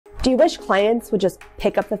Do you wish clients would just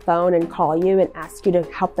pick up the phone and call you and ask you to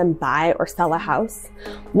help them buy or sell a house?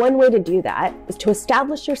 One way to do that is to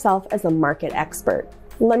establish yourself as a market expert.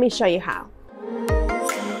 Let me show you how.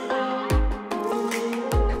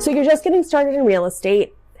 So you're just getting started in real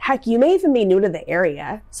estate. Heck, you may even be new to the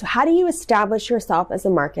area. So how do you establish yourself as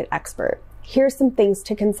a market expert? Here's some things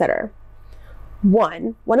to consider.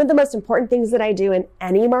 One of the most important things that I do in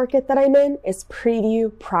any market that I'm in is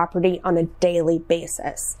preview property on a daily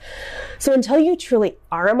basis. So until you truly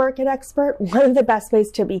are a market expert, one of the best ways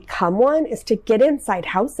to become one is to get inside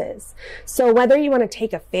houses. So whether you want to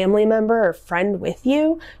take a family member or friend with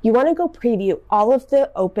you, you want to go preview all of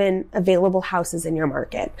the open available houses in your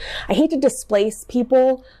market. I hate to displace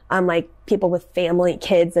people, like people with family,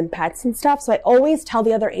 kids, and pets and stuff. So I always tell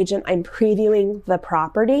the other agent I'm previewing the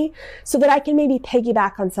property so that I can maybe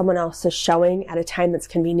piggyback on someone else's showing at a time that's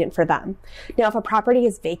convenient for them. Now, if a property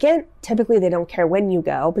is vacant, typically they don't care when you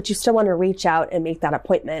go, but you still want to reach out and make that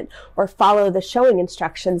appointment or follow the showing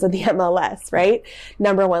instructions of the MLS, right?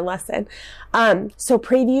 Number one lesson. So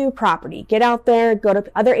preview property, get out there, go to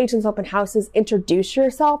other agents' open houses, introduce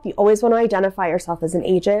yourself. You always want to identify yourself as an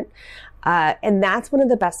agent. And that's one of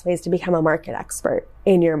the best ways to become a market expert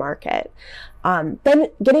in your market. Then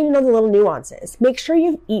getting to know the little nuances. Make sure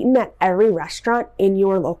you've eaten at every restaurant in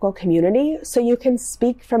your local community so you can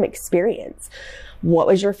speak from experience. What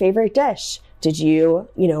was your favorite dish? Did you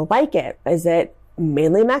like it? Is it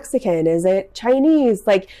mainly Mexican? Is it Chinese?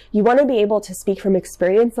 Like, you want to be able to speak from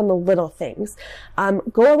experience on the little things.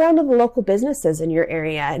 Go around to the local businesses in your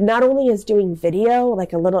area. Not only is doing video,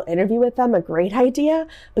 like a little interview with them, a great idea,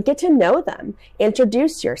 but get to know them.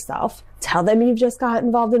 Introduce yourself. Tell them you've just got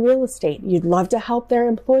involved in real estate. You'd love to help their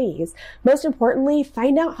employees. Most importantly,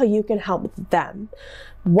 find out how you can help them.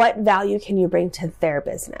 What value can you bring to their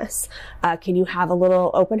business? Can you have a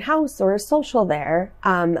little open house or a social there?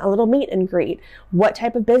 A little meet and greet? What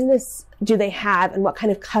type of business do they have and what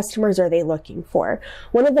kind of customers are they looking for?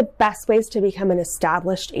 One of the best ways to become an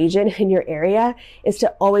established agent in your area is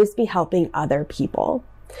to always be helping other people.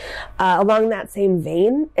 Along that same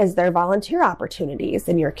vein, is there volunteer opportunities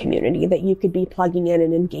in your community that you could be plugging in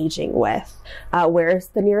and engaging with? Where's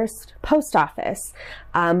the nearest post office?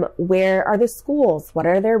 Where are the schools? What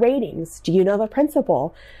are their ratings? Do you know the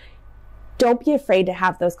principal? Don't be afraid to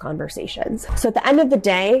have those conversations. So at the end of the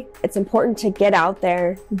day, it's important to get out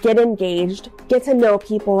there, get engaged, get to know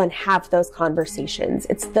people, and have those conversations.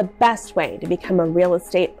 It's the best way to become a real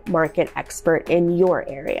estate market expert in your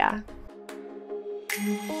area.